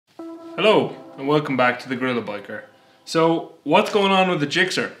Hello and welcome back to the GorillaBiker. So what's going on with the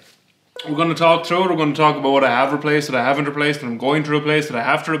GSX-R? We're going to talk through it, we're going to talk about what I have replaced, that I haven't replaced, that I'm going to replace, that I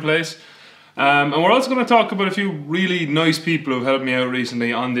have to replace. And we're also going to talk about a few really nice people who've helped me out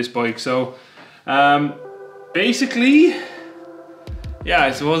recently on this bike. So basically, yeah,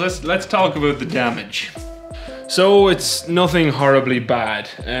 I suppose let's talk about the damage. So it's nothing horribly bad,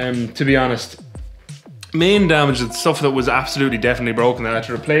 to be honest. Main damage, the stuff that was absolutely definitely broken that I had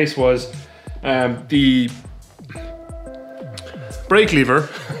to replace was the brake lever,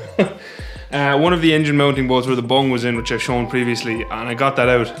 one of the engine mounting bolts where the bung was in, which I've shown previously, and I got that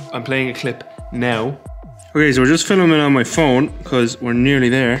out. I'm playing a clip now. Okay, so we're just filming on my phone because we're nearly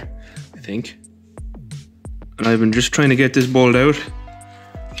there, I think. And I've been just trying to get this bolt out,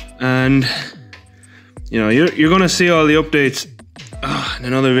 and you know, you're gonna see all the updates in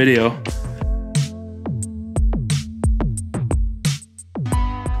another video.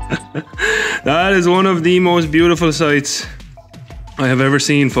 That is one of the most beautiful sights I have ever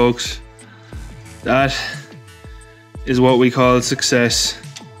seen, folks. That is what we call success.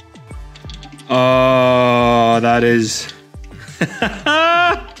 Oh, that is...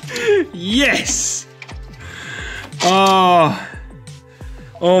 Yes! Oh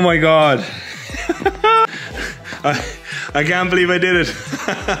my God. I can't believe I did it.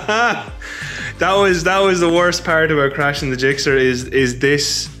 That was the worst part about crashing the GSX-R is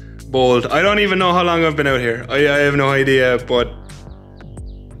this bolt. I don't even know how long I've been out here. I have no idea, but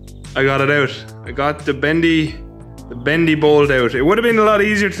I got it out. I got the bendy bolt out. It would have been a lot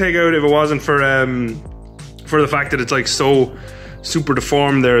easier to take out if it wasn't for the fact that it's like so super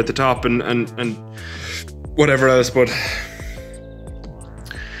deformed there at the top and whatever else, but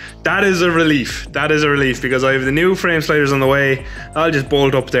that is a relief. That is a relief because I have the new frame sliders on the way. I'll just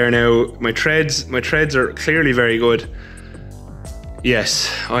bolt up there now. My treads are clearly very good.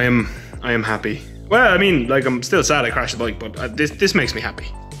 Yes, I am happy. Well, I mean, like, I'm still sad I crashed the bike, but this makes me happy.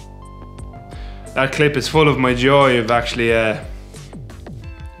 That clip is full of my joy of actually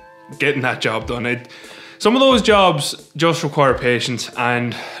getting that job done. Some of those jobs just require patience,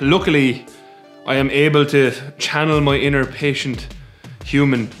 and luckily I am able to channel my inner patient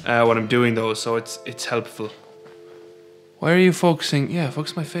human when I'm doing those, so it's helpful. Why are you focusing? Yeah,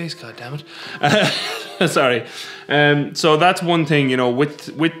 focus my face, god damn it. Sorry. So that's one thing, you know, with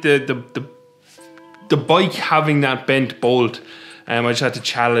the bike having that bent bolt, I just had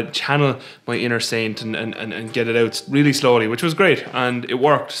to channel my inner saint and get it out really slowly, which was great, and it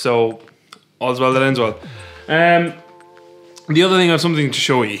worked, so all's well that ends well. The other thing, I have something to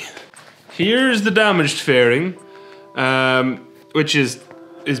show you. Here's the damaged fairing, which is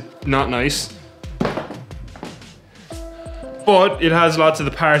not nice. But it has lots of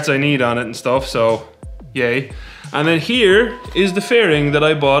the parts I need on it and stuff, so yay. And then here is the fairing that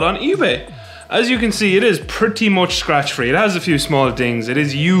I bought on eBay. As you can see, it is pretty much scratch free. It has a few small dings. It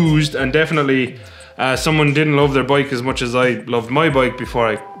is used, and definitely someone didn't love their bike as much as I loved my bike before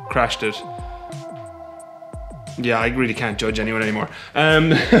I crashed it. Yeah, I really can't judge anyone anymore.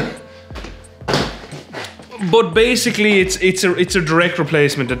 But basically it's a direct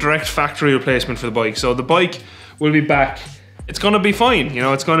replacement, a direct factory replacement for the bike. So the bike will be back. It's gonna be fine, you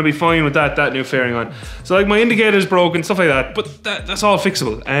know, it's gonna be fine with that new fairing on. So like my indicator's broken, stuff like that, but that's all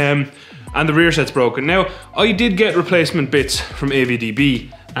fixable. And the rear set's broken. Now, I did get replacement bits from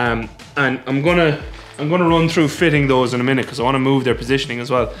AVDB, and I'm gonna run through fitting those in a minute because I wanna move their positioning as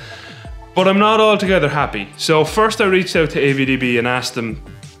well. But I'm not altogether happy. So first I reached out to AVDB and asked them,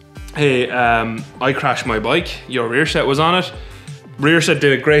 hey, I crashed my bike, your rear set was on it. Rear set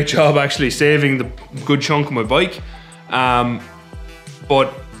did a great job actually saving the good chunk of my bike.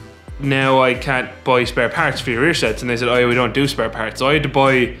 But now I can't buy spare parts for your rear sets, and they said, oh, we don't do spare parts. So I had to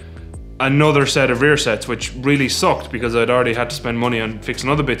buy another set of rear sets, which really sucked because I'd already had to spend money on fixing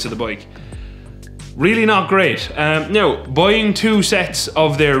other bits of the bike. Really not great. Now, buying 2 sets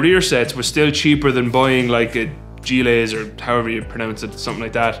of their rear sets was still cheaper than buying like a Giles or however you pronounce it, something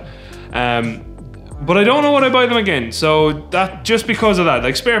like that. But I don't know when I buy them again, so that just because of that,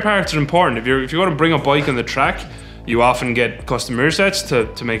 like, spare parts are important. If you're going to bring a bike on the track, you often get custom rear sets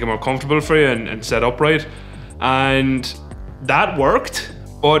to make it more comfortable for you and set upright. And that worked,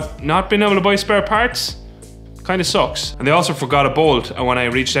 but not being able to buy spare parts kind of sucks. And they also forgot a bolt, and when I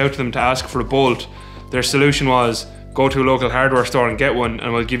reached out to them to ask for a bolt, their solution was go to a local hardware store and get one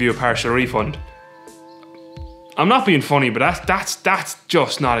and we'll give you a partial refund. I'm not being funny, but that's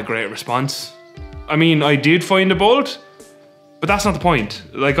just not a great response. I mean, I did find a bolt, but that's not the point.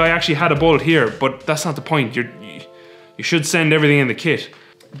 Like, I actually had a bolt here, but that's not the point. You should send everything in the kit.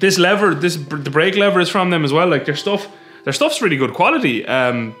 This lever, the brake lever is from them as well. Like, their stuff their stuff's really good quality,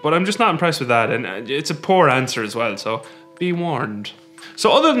 but I'm just not impressed with that, and it's a poor answer as well, so be warned.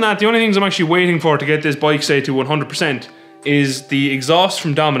 So other than that, the only things I'm actually waiting for to get this bike, say, to 100% is the exhaust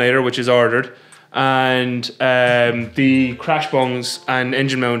from Dominator, which is ordered, and the crash bungs and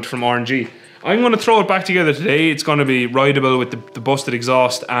engine mount from R&G. I'm going to throw it back together today. It's going to be rideable with the busted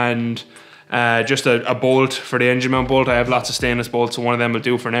exhaust and just a bolt for the engine mount bolt. I have lots of stainless bolts, so one of them will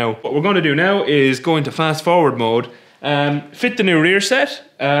do for now. What we're going to do now is go into fast forward mode, fit the new rear set,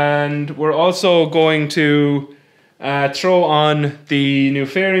 and we're also going to throw on the new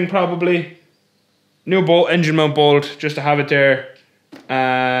fairing, probably. New bolt, engine mount bolt, just to have it there.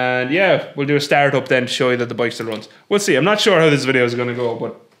 And yeah, we'll do a startup then to show you that the bike still runs. We'll see. I'm not sure how this video is going to go,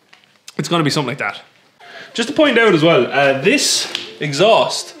 but it's going to be something like that. Just to point out as well, this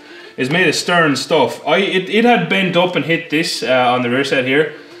exhaust is made of stern stuff. It had bent up and hit this on the rear set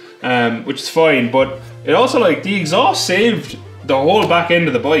here, which is fine, but it also, like, the exhaust saved the whole back end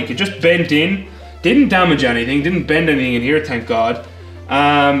of the bike. It just bent in, didn't damage anything, didn't bend anything in here, thank God.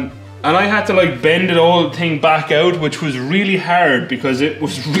 And I had to, like, bend the whole thing back out, which was really hard because it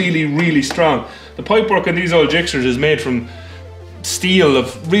was really, really strong. The pipework on these old Gixxers is made from steel,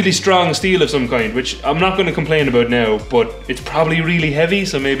 of really strong steel of some kind, which I'm not going to complain about now, but it's probably really heavy,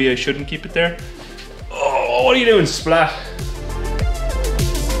 so maybe I shouldn't keep it there. Oh, what are you doing, Splat?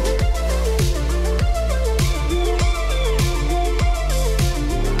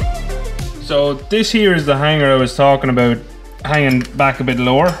 So this here is the hanger I was talking about, hanging back a bit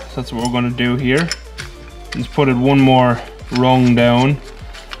lower. So that's what we're going to do here. Just put it one more rung down,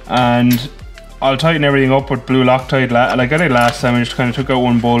 and I'll tighten everything up with blue Loctite, like I did last time. I just kind of took out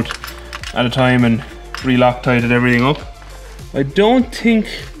one bolt at a time and re-Loctited everything up. I don't think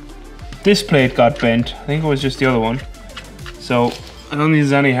this plate got bent. I think it was just the other one. So I don't think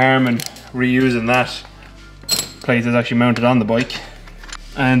there's any harm in reusing that plate that's actually mounted on the bike.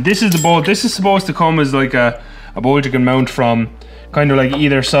 And this is the bolt. This is supposed to come as like a bolt you can mount from kind of like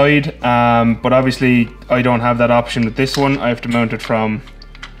either side, but obviously I don't have that option with this one. I have to mount it from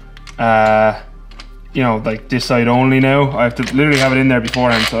you know, like this side only now. I have to literally have it in there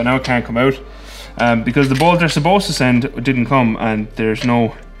beforehand, so now it can't come out because the bolt they're supposed to send didn't come, and there was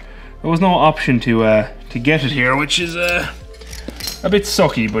no option to get it here, which is a bit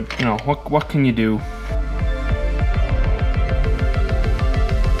sucky, but you know, what can you do?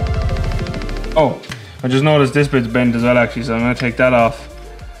 Oh, I just noticed this bit's bent as well, actually, so I'm going to take that off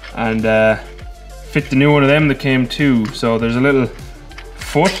and fit the new one of them that came too. So there's a little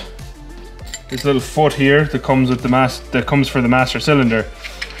foot, this little foot here that comes with the comes for the master cylinder,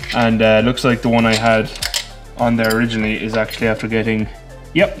 and looks like the one I had on there originally is actually after getting,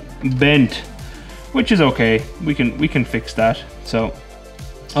 yep, bent, which is okay. We can fix that. So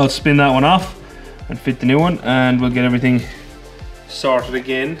I'll spin that one off and fit the new one, and we'll get everything sorted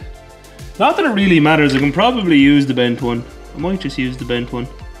again. Not that it really matters. I can probably use the bent one. I might just use the bent one.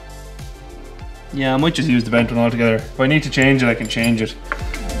 Yeah, I might just use the bent one altogether. If I need to change it, I can change it.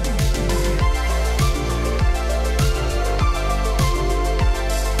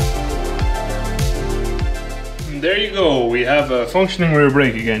 And there you go. We have a functioning rear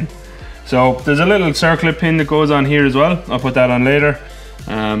brake again. So there's a little circlip pin that goes on here as well. I'll put that on later.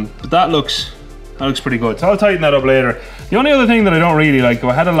 But that looks pretty good. So I'll tighten that up later. The only other thing that I don't really like, if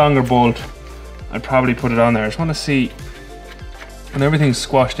I had a longer bolt, I'd probably put it on there. I just want to see when everything's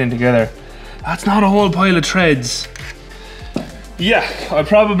squashed in together. That's not a whole pile of threads. Yeah, I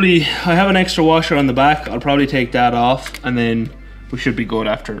have an extra washer on the back. I'll probably take that off, and then we should be good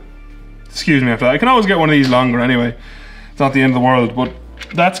after. Excuse me, after that. I can always get one of these longer anyway. It's not the end of the world, but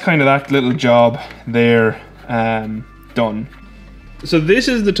that's kind of that little job there done. So this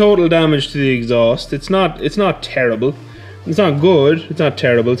is the total damage to the exhaust. It's not terrible. It's not good, it's not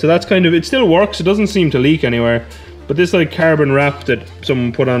terrible. So that's kind of, it still works, it doesn't seem to leak anywhere. But this like carbon wrap that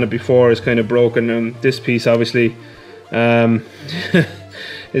someone put on it before is kind of broken, and this piece obviously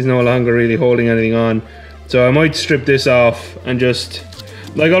is no longer really holding anything on. So I might strip this off and just,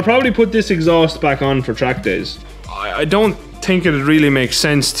 like, I'll probably put this exhaust back on for track days. I don't think it really makes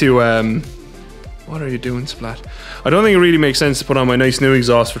sense to, what are you doing, Splat? I don't think it really makes sense to put on my nice new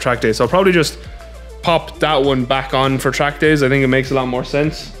exhaust for track days, so I'll probably just pop that one back on for track days. I think it makes a lot more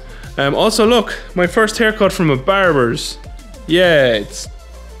sense. Also, look, my first haircut from a barber's. Yeah, it's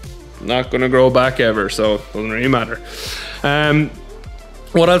not gonna grow back ever, so it doesn't really matter.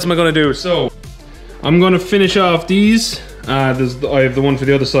 What else am I gonna do? So, I'm gonna finish off these. I have the one for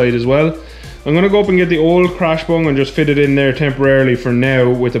the other side as well. I'm gonna go up and get the old crash bung and just fit it in there temporarily for now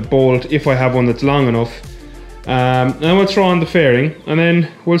with a bolt, if I have one that's long enough. And I'm gonna throw on the fairing, and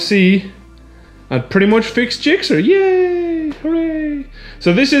then we'll see I'd pretty much fixed Gixxer. Yay! Hooray!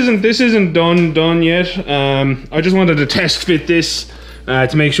 So this isn't done yet. I just wanted to test fit this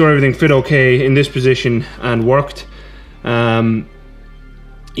to make sure everything fit okay in this position and worked.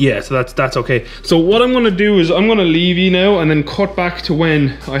 Yeah, so that's okay. So what I'm gonna do is I'm gonna leave you now and then cut back to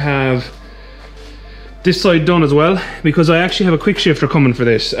when I have this side done as well, because I actually have a quick shifter coming for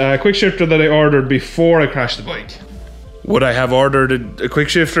this. Quick shifter that I ordered before I crashed the bike. Would I have ordered a quick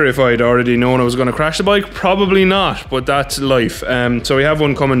shifter if I'd already known I was going to crash the bike? Probably not, but that's life. So we have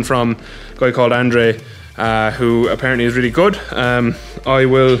one coming from a guy called Andre, who apparently is really good. I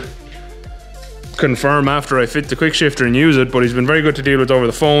will confirm after I fit the quick shifter and use it, but he's been very good to deal with over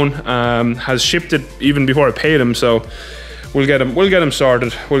the phone. Has shipped it even before I paid him, so we'll get him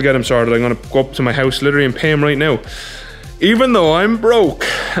sorted. I'm gonna go up to my house literally and pay him right now, even though I'm broke.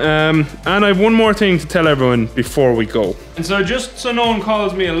 And I have one more thing to tell everyone before we go. And so just so no one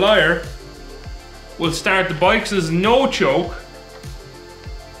calls me a liar, we'll start the bike. So there's no choke.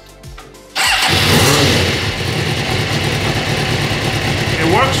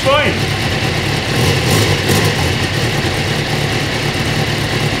 It works fine.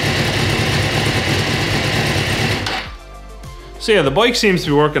 So yeah, the bike seems to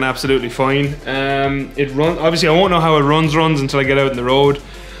be working absolutely fine. It runs. Obviously, I won't know how it runs until I get out on the road.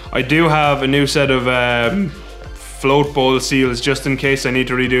 I do have a new set of float bowl seals just in case I need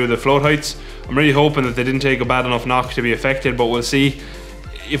to redo the float heights. I'm really hoping that they didn't take a bad enough knock to be affected, but we'll see.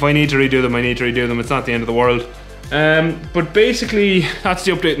 If I need to redo them, I need to redo them. It's not the end of the world. But basically, that's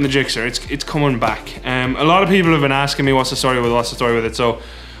the update in the Gixxer. It's coming back. A lot of people have been asking me what's the story with it. So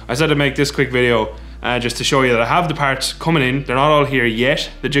I said to make this quick video. Just to show you that I have the parts coming in. They're not all here yet.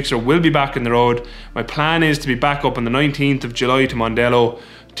 The Gixxer will be back in the road. My plan is to be back up on the 19th of July to Mondello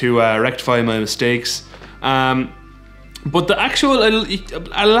to rectify my mistakes. But the actual,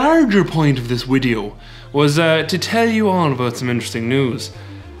 a larger point of this video was to tell you all about some interesting news.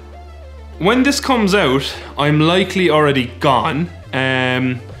 When this comes out, I'm likely already gone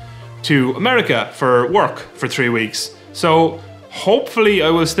to America for work for 3 weeks. So hopefully I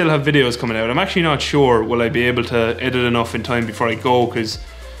will still have videos coming out. I'm actually not sure will I be able to edit enough in time before I go, because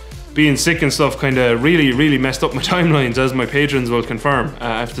being sick and stuff kind of really messed up my timelines, as my patrons will confirm.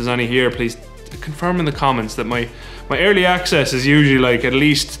 If there's any here, please confirm in the comments that my early access is usually like at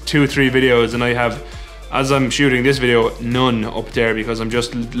least 2-3 videos, and I have, as I'm shooting this video, none up there because I'm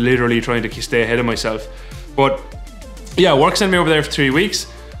just literally trying to stay ahead of myself. But yeah, work sent me over there for 3 weeks.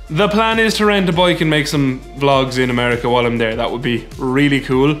 The plan is to rent a bike and make some vlogs in America while I'm there. That would be really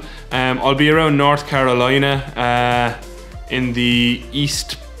cool. I'll be around North Carolina, in the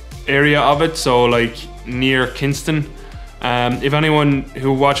east area of it, so like near Kinston. If anyone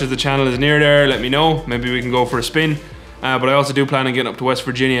who watches the channel is near there, let me know. Maybe we can go for a spin. But I also do plan on getting up to West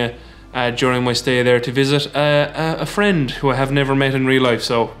Virginia during my stay there to visit a friend who I have never met in real life,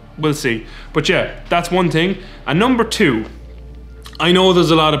 so we'll see. But yeah, that's one thing. And number two, I know there's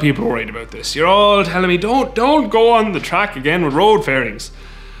a lot of people worried about this. You're all telling me, don't go on the track again with road fairings.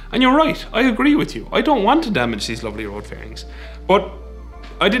 And you're right, I agree with you. I don't want to damage these lovely road fairings. But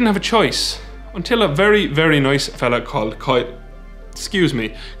I didn't have a choice until a very nice fella called Kyle,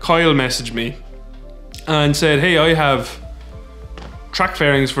 Kyle messaged me and said, hey, I have track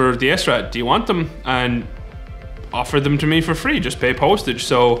fairings for the SRAD. Do you want them? And offered them to me for free, just pay postage.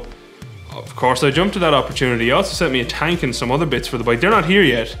 So of course I jumped to that opportunity. He also sent me a tank and some other bits for the bike. They're not here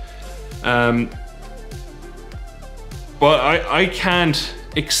yet. But I can't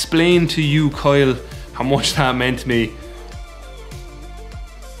explain to you, Kyle, how much that meant to me.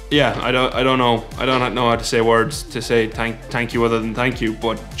 Yeah, I don't know. I don't know how to say words to say thank you other than thank you,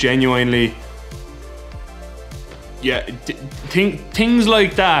 but genuinely, yeah, things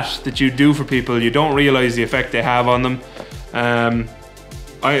like that you do for people, you don't realize the effect they have on them.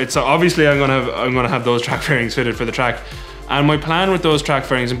 It's obviously I'm gonna have those track fairings fitted for the track, and my plan with those track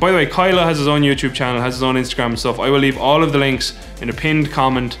fairings. And by the way, Kyla has his own YouTube channel, has his own Instagram and stuff. I will leave all of the links in a pinned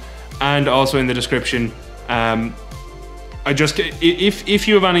comment and also in the description. If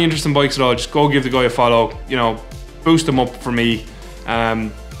you have any interest in bikes at all, just go give the guy a follow. You know, boost him up for me.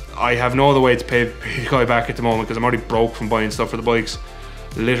 I have no other way to pay the guy back at the moment because I'm already broke from buying stuff for the bikes.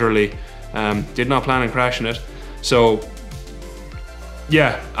 Literally, did not plan on crashing it. So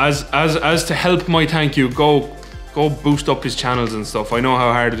yeah, as to help my thank you, go boost up his channels and stuff. I know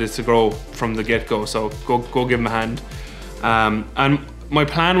how hard it is to grow from the get-go, so go give him a hand. And my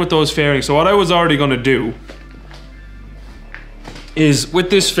plan with those fairings, so what I was already gonna do is with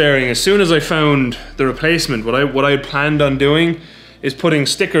this fairing, as soon as I found the replacement, what I had planned on doing is putting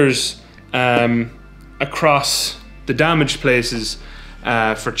stickers across the damaged places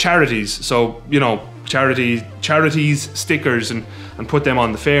for charities. So, you know, charities stickers and put them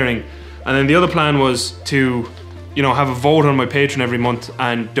on the fairing. And then the other plan was to, you know, have a vote on my Patreon every month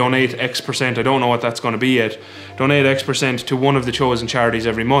and donate X%. I don't know what that's going to be yet. Donate X% to one of the chosen charities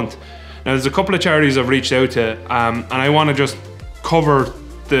every month. Now, there's a couple of charities I've reached out to, and I want to just cover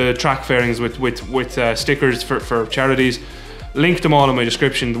the track fairings with stickers for charities. Link them all in my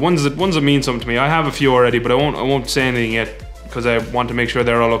description. The ones that mean something to me. I have a few already, but I won't say anything yet because I want to make sure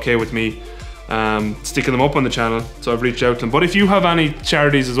they're all okay with me sticking them up on the channel. So I've reached out to them. But if you have any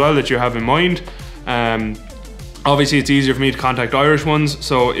charities as well that you have in mind, obviously it's easier for me to contact Irish ones.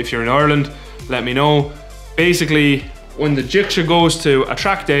 So if you're in Ireland, let me know. Basically, when the Jigsaw goes to a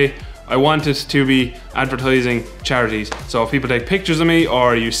track day, I want it to be advertising charities. So if people take pictures of me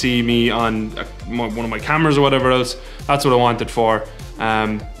or you see me on one of my cameras or whatever else, that's what I want it for.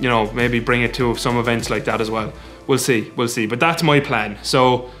 You know, maybe bring it to some events like that as well. We'll see. But that's my plan.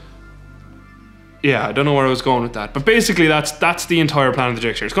 So yeah, I don't know where I was going with that. But basically that's the entire plan of the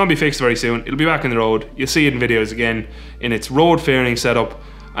Jigsaw. It's going to be fixed very soon. It'll be back in the road. You'll see it in videos again in its road fairing setup.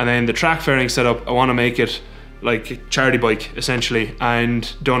 And then the track fairing setup, I want to make it like a charity bike essentially,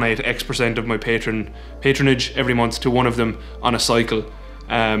 and donate X% of my patronage every month to one of them on a cycle.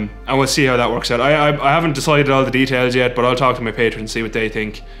 And we'll see how that works out. I haven't decided all the details yet, but I'll talk to my patrons, see what they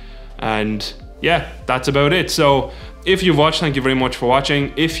think. And yeah, that's about it. So if you've watched, thank you very much for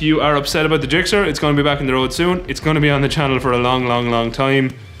watching. If you are upset about the Jigsaw, it's going to be back in the road soon. It's going to be on the channel for a long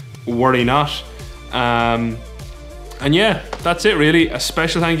time. Worry not. And yeah, that's it really. A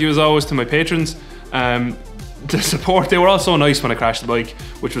special thank you as always to my patrons. The support, they were all so nice when I crashed the bike,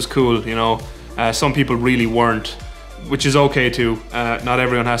 which was cool, you know. Some people really weren't, which is okay too. Not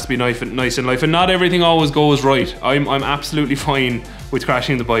everyone has to be nice in life, and not everything always goes right. I'm absolutely fine with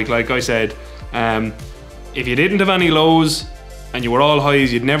crashing the bike. Like I said, if you didn't have any lows and you were all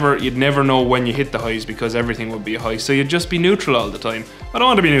highs, you'd never know when you hit the highs, because everything would be a high. So you'd just be neutral all the time. I don't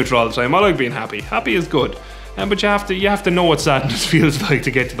want to be neutral all the time. I like being happy. Happy is good, but you have to know what sadness feels like to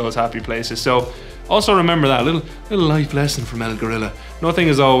get to those happy places. So also remember that little life lesson from El Gorilla. Nothing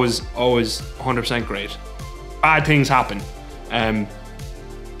is always 100% great. Bad things happen,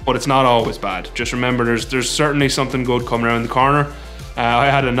 but it's not always bad. Just remember, there's certainly something good coming around the corner. I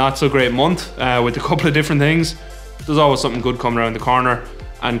had a not so great month with a couple of different things. There's always something good coming around the corner,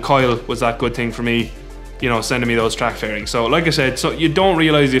 and Kyle was that good thing for me, you know, sending me those track fairings. So like I said, so you don't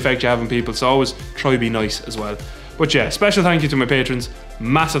realise the effect you have on people, so always try to be nice as well. But yeah, special thank you to my patrons,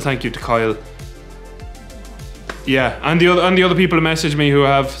 massive thank you to Kyle. Yeah, and the other people who message me who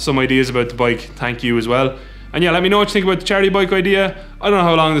have some ideas about the bike, thank you as well. And yeah, let me know what you think about the charity bike idea. I don't know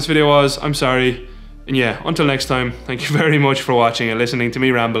how long this video was, I'm sorry. And yeah, until next time, thank you very much for watching and listening to me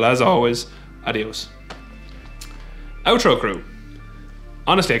ramble as always. Adios. Outro crew.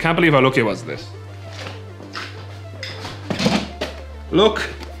 Honestly, I can't believe how lucky I was at this. Look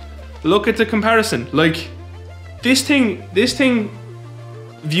at the comparison. Like, this thing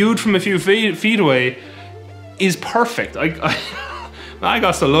viewed from a few feet away is perfect. I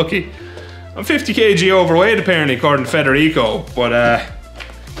got so lucky. I'm 50 kg overweight apparently, according to Federico, but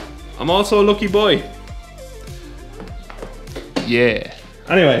I'm also a lucky boy. Yeah.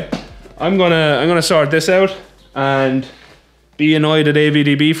 Anyway, I'm gonna sort this out and be annoyed at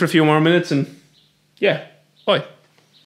AVDB for a few more minutes, and yeah, bye.